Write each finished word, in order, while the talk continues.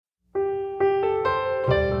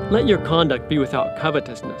Let your conduct be without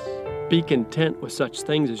covetousness. Be content with such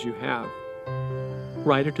things as you have.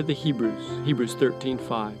 Writer to the Hebrews, Hebrews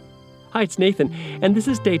 13:5. Hi, it's Nathan, and this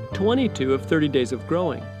is day 22 of 30 Days of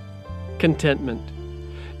Growing. Contentment.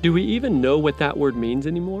 Do we even know what that word means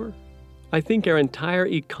anymore? I think our entire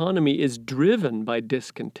economy is driven by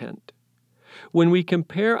discontent. When we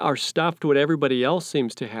compare our stuff to what everybody else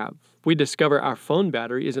seems to have, we discover our phone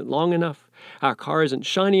battery isn't long enough, our car isn't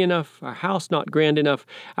shiny enough, our house not grand enough,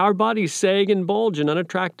 our bodies sag and bulge in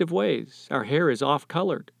unattractive ways, our hair is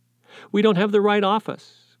off-colored. We don't have the right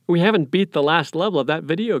office. We haven't beat the last level of that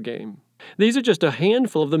video game. These are just a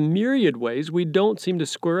handful of the myriad ways we don't seem to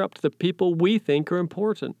square up to the people we think are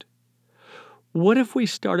important. What if we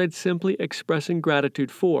started simply expressing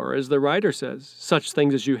gratitude for, as the writer says, such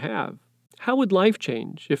things as you have? How would life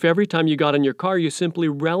change if every time you got in your car you simply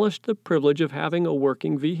relished the privilege of having a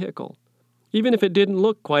working vehicle, even if it didn't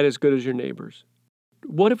look quite as good as your neighbor's?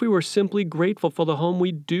 What if we were simply grateful for the home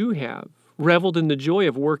we do have, reveled in the joy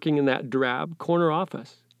of working in that drab corner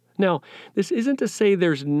office? Now, this isn't to say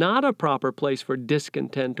there's not a proper place for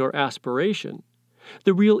discontent or aspiration.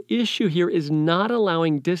 The real issue here is not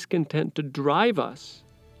allowing discontent to drive us,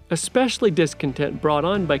 especially discontent brought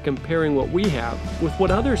on by comparing what we have with what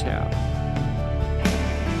others have.